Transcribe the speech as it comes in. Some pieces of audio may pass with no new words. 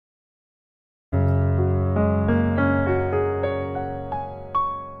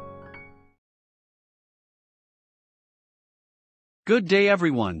Good day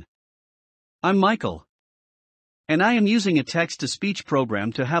everyone. I'm Michael. And I am using a text-to-speech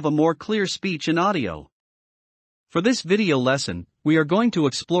program to have a more clear speech and audio. For this video lesson, we are going to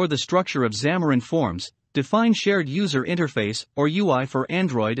explore the structure of Xamarin Forms, define shared user interface or UI for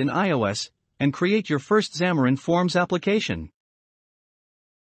Android and iOS, and create your first Xamarin Forms application.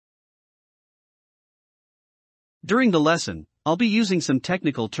 During the lesson, I'll be using some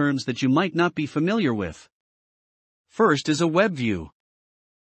technical terms that you might not be familiar with. First is a web view.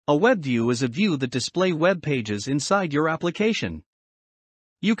 A web view is a view that displays web pages inside your application.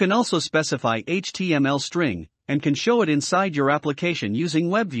 You can also specify HTML string, and can show it inside your application using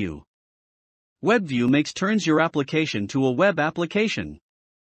WebView. WebView turns your application to a web application.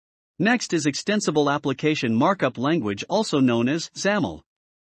 Next is Extensible Application Markup Language, also known as Xaml.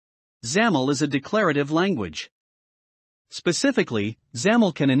 Xaml is a declarative language. Specifically,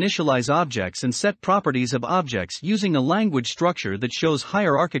 Xaml can initialize objects and set properties of objects using a language structure that shows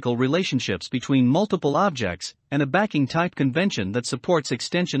hierarchical relationships between multiple objects, and a backing type convention that supports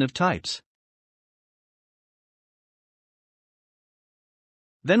extension of types.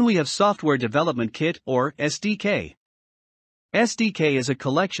 Then we have Software Development Kit or SDK. SDK is a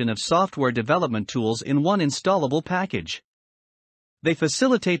collection of software development tools in one installable package. They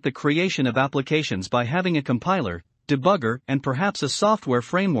facilitate the creation of applications by having a compiler, debugger, and perhaps a software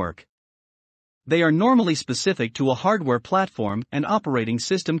framework. They are normally specific to a hardware platform and operating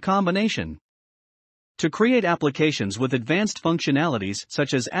system combination. To create applications with advanced functionalities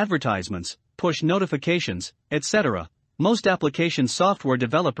such as advertisements, push notifications, etc., most application software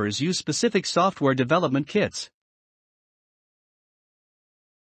developers use specific software development kits.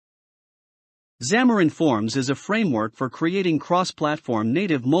 Xamarin Forms is a framework for creating cross-platform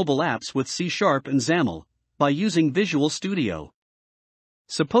native mobile apps with C# and Xaml, by using Visual Studio.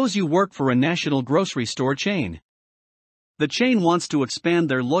 Suppose you work for a national grocery store chain. The chain wants to expand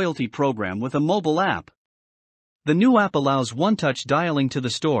their loyalty program with a mobile app. The new app allows one-touch dialing to the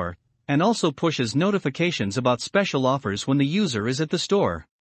store, and also pushes notifications about special offers when the user is at the store.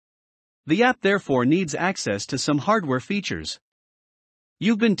 The app therefore needs access to some hardware features.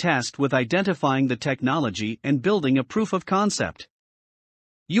 You've been tasked with identifying the technology and building a proof of concept.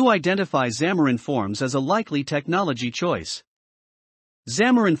 You identify Xamarin Forms as a likely technology choice.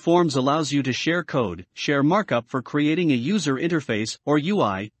 Xamarin Forms allows you to share code, share markup for creating a user interface or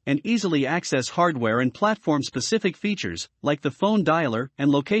UI, and easily access hardware and platform-specific features, like the phone dialer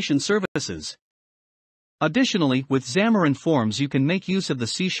and location services. Additionally, with Xamarin Forms you can make use of the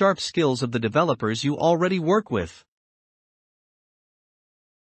C# skills of the developers you already work with.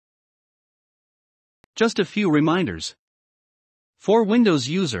 Just a few reminders. For Windows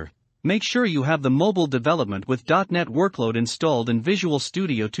user, make sure you have the mobile development with .NET workload installed in Visual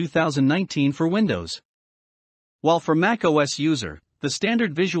Studio 2019 for Windows. While for Mac OS user, the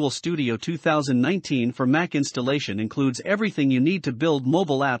standard Visual Studio 2019 for Mac installation includes everything you need to build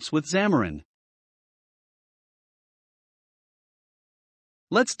mobile apps with Xamarin.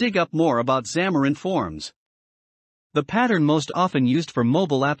 Let's dig up more about Xamarin Forms. The pattern most often used for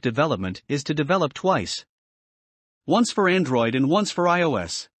mobile app development is to develop twice. Once for Android and once for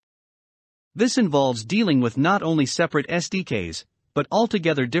iOS. This involves dealing with not only separate SDKs, but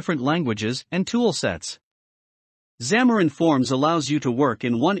altogether different languages and toolsets. Xamarin Forms allows you to work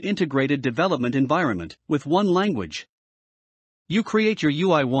in one integrated development environment, with one language. You create your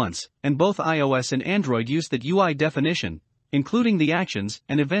UI once, and both iOS and Android use that UI definition, including the actions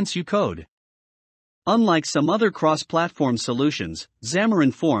and events you code. Unlike some other cross-platform solutions,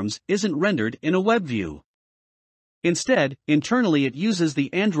 Xamarin Forms isn't rendered in a web view. Instead, internally it uses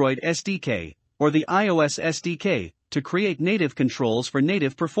the Android SDK, or the iOS SDK, to create native controls for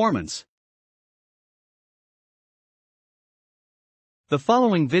native performance. The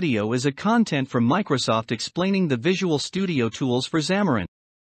following video is a content from Microsoft explaining the Visual Studio tools for Xamarin.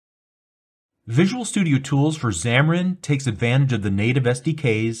 Visual Studio Tools for Xamarin takes advantage of the native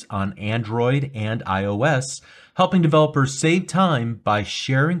SDKs on Android and iOS, helping developers save time by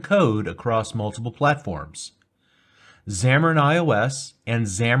sharing code across multiple platforms. Xamarin iOS and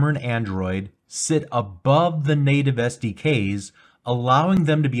Xamarin Android sit above the native SDKs, allowing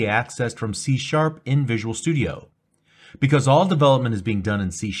them to be accessed from C# in Visual Studio. Because all development is being done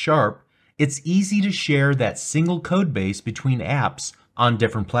in C#, it's easy to share that single code base between apps on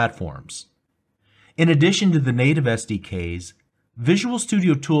different platforms. In addition to the native SDKs, Visual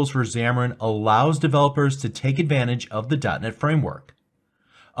Studio Tools for Xamarin allows developers to take advantage of the .NET framework.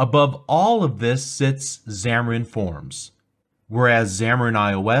 Above all of this sits Xamarin Forms. Whereas Xamarin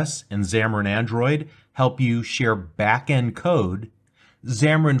iOS and Xamarin Android help you share back-end code,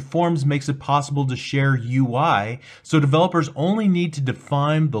 Xamarin Forms makes it possible to share UI, so developers only need to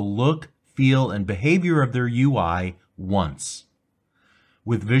define the look, feel, and behavior of their UI once.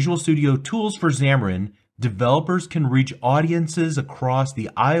 With Visual Studio Tools for Xamarin, developers can reach audiences across the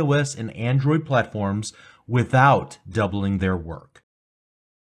iOS and Android platforms without doubling their work.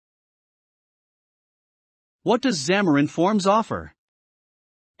 What does Xamarin Forms offer?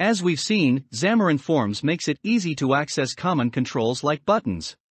 As we've seen, Xamarin Forms makes it easy to access common controls like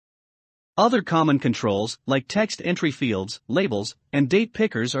buttons. Other common controls, like text entry fields, labels, and date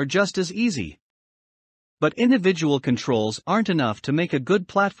pickers, are just as easy. But individual controls aren't enough to make a good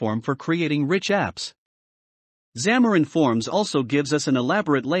platform for creating rich apps. Xamarin Forms also gives us an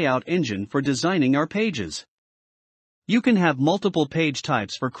elaborate layout engine for designing our pages. You can have multiple page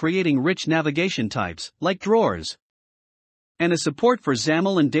types for creating rich navigation types, like drawers. And a support for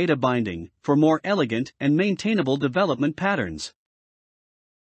Xaml and data binding, for more elegant and maintainable development patterns.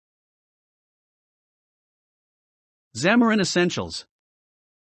 Xamarin Essentials.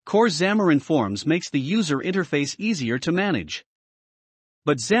 Core Xamarin Forms makes the user interface easier to manage.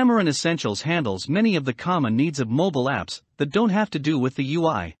 But Xamarin Essentials handles many of the common needs of mobile apps that don't have to do with the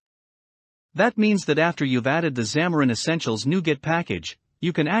UI. That means that after you've added the Xamarin Essentials NuGet package,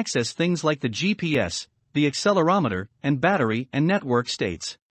 you can access things like the GPS, the accelerometer, and battery and network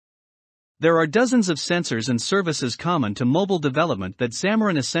states. There are dozens of sensors and services common to mobile development that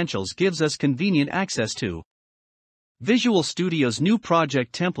Xamarin Essentials gives us convenient access to. Visual Studio's new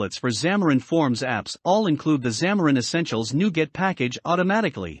project templates for Xamarin Forms apps all include the Xamarin Essentials NuGet package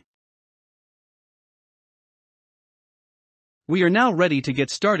automatically. We are now ready to get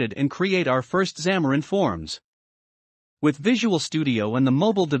started and create our first Xamarin Forms. With Visual Studio and the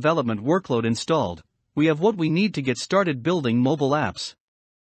mobile development workload installed, we have what we need to get started building mobile apps.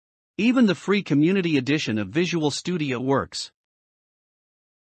 Even the free community edition of Visual Studio works.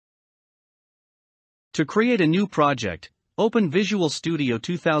 To create a new project, open Visual Studio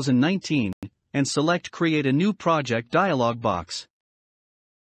 2019 and select Create a New Project dialog box.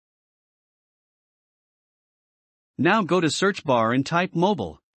 Now go to search bar and type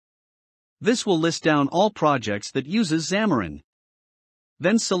Mobile. This will list down all projects that uses Xamarin.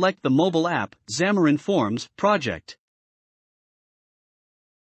 Then select the mobile app, Xamarin Forms, project.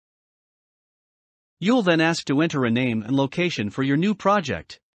 You'll then ask to enter a name and location for your new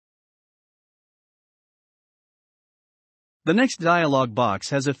project. The next dialog box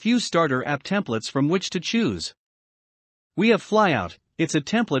has a few starter app templates from which to choose. We have Flyout. It's a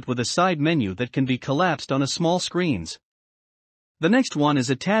template with a side menu that can be collapsed on a small screens. The next one is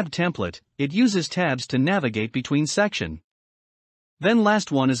a tab template. It uses tabs to navigate between sections. Then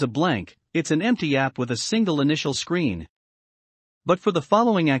last one is a blank. It's an empty app with a single initial screen. But for the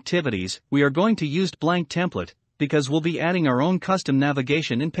following activities, we are going to use blank template, because we'll be adding our own custom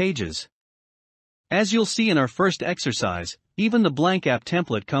navigation in pages. As you'll see in our first exercise, even the blank app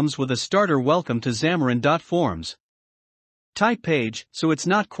template comes with a starter welcome to Xamarin.Forms. Type page, so it's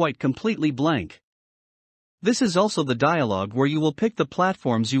not quite completely blank. This is also the dialog where you will pick the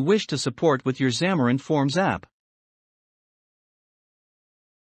platforms you wish to support with your Xamarin Forms app.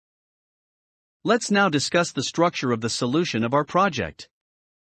 Let's now discuss the structure of the solution of our project.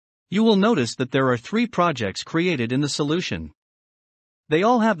 You will notice that there are 3 projects created in the solution. They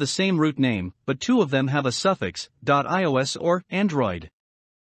all have the same root name, but 2 of them have a suffix, .iOS or Android.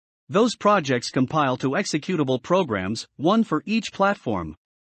 Those projects compile to executable programs, one for each platform.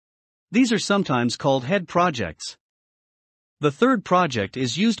 These are sometimes called head projects. The third project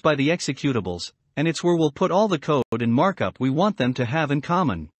is used by the executables, and it's where we'll put all the code and markup we want them to have in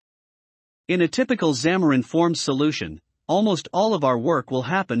common. In a typical Xamarin Forms solution, almost all of our work will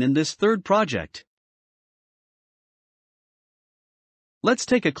happen in this third project. Let's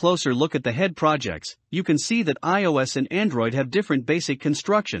take a closer look at the head projects. You can see that iOS and Android have different basic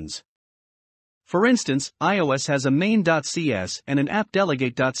constructions. For instance, iOS has a main.cs and an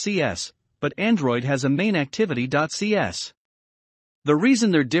appdelegate.cs, but Android has a mainActivity.cs. The reason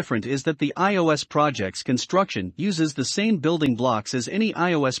they're different is that the iOS project's construction uses the same building blocks as any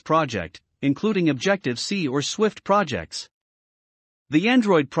iOS project, including Objective-C or Swift projects. The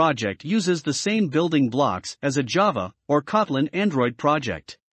Android project uses the same building blocks as a Java or Kotlin Android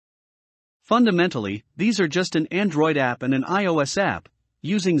project. Fundamentally, these are just an Android app and an iOS app,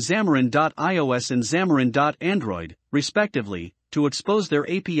 using Xamarin.iOS and Xamarin.Android, respectively, to expose their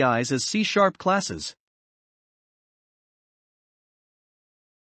APIs as C# classes.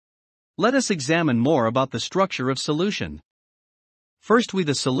 Let us examine more about the structure of solution. First,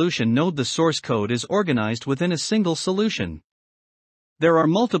 the solution node. The source code is organized within a single solution. There are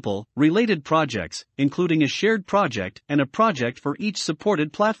multiple, related projects, including a shared project and a project for each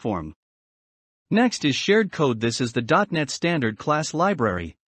supported platform. Next is shared code. This is the .NET Standard class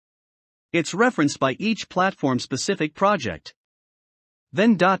library. It's referenced by each platform-specific project.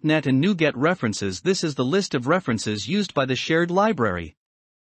 Then .NET and NuGet references. This is the list of references used by the shared library.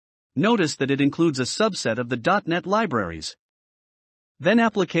 Notice that it includes a subset of the .NET libraries. Then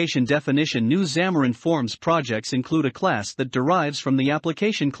application definition. New Xamarin Forms projects include a class that derives from the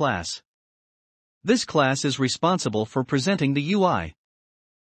application class. This class is responsible for presenting the UI.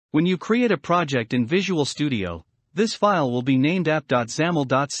 When you create a project in Visual Studio, this file will be named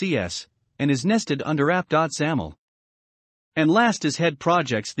app.xaml.cs and is nested under app.xaml. And last is head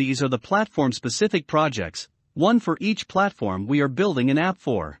projects. These are the platform-specific projects, one for each platform we are building an app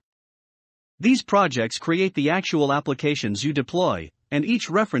for. These projects create the actual applications you deploy, and each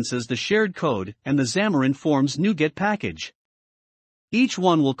references the shared code and the Xamarin Forms NuGet package. Each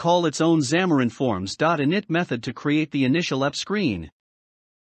one will call its own Xamarin Forms .init method to create the initial app screen.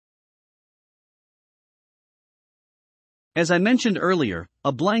 As I mentioned earlier,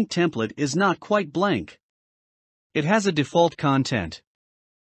 a blank template is not quite blank. It has a default content.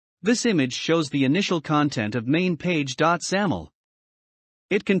 This image shows the initial content of main page.xaml.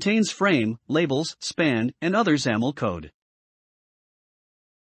 It contains frame, labels, span, and other XAML code.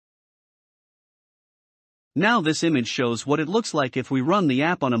 Now this image shows what it looks like if we run the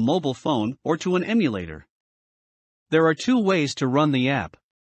app on a mobile phone or to an emulator. There are two ways to run the app.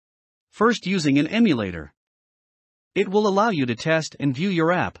 First, using an emulator. It will allow you to test and view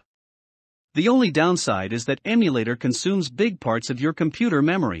your app. The only downside is that emulator consumes big parts of your computer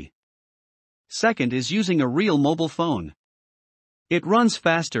memory. Second is using a real mobile phone. It runs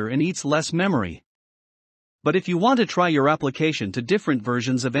faster and eats less memory. But if you want to try your application to different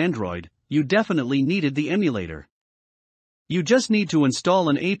versions of Android, you definitely needed the emulator. You just need to install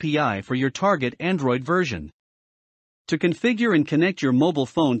an API for your target Android version. To configure and connect your mobile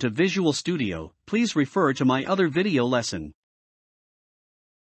phone to Visual Studio, please refer to my other video lesson.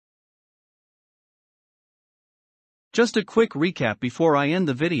 Just a quick recap before I end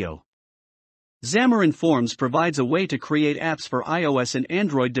the video. Xamarin Forms provides a way to create apps for iOS and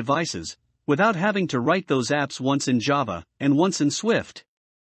Android devices, without having to write those apps once in Java and once in Swift.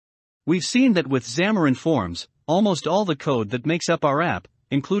 We've seen that with Xamarin Forms, almost all the code that makes up our app,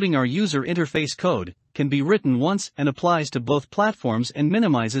 including our user interface code, can be written once and applies to both platforms and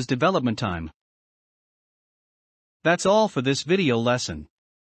minimizes development time. That's all for this video lesson.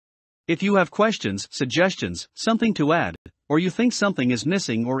 If you have questions, suggestions, something to add, or you think something is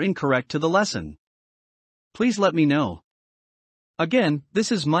missing or incorrect to the lesson, please let me know. Again,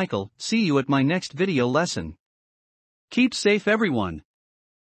 this is Michael. See you at my next video lesson. Keep safe, everyone.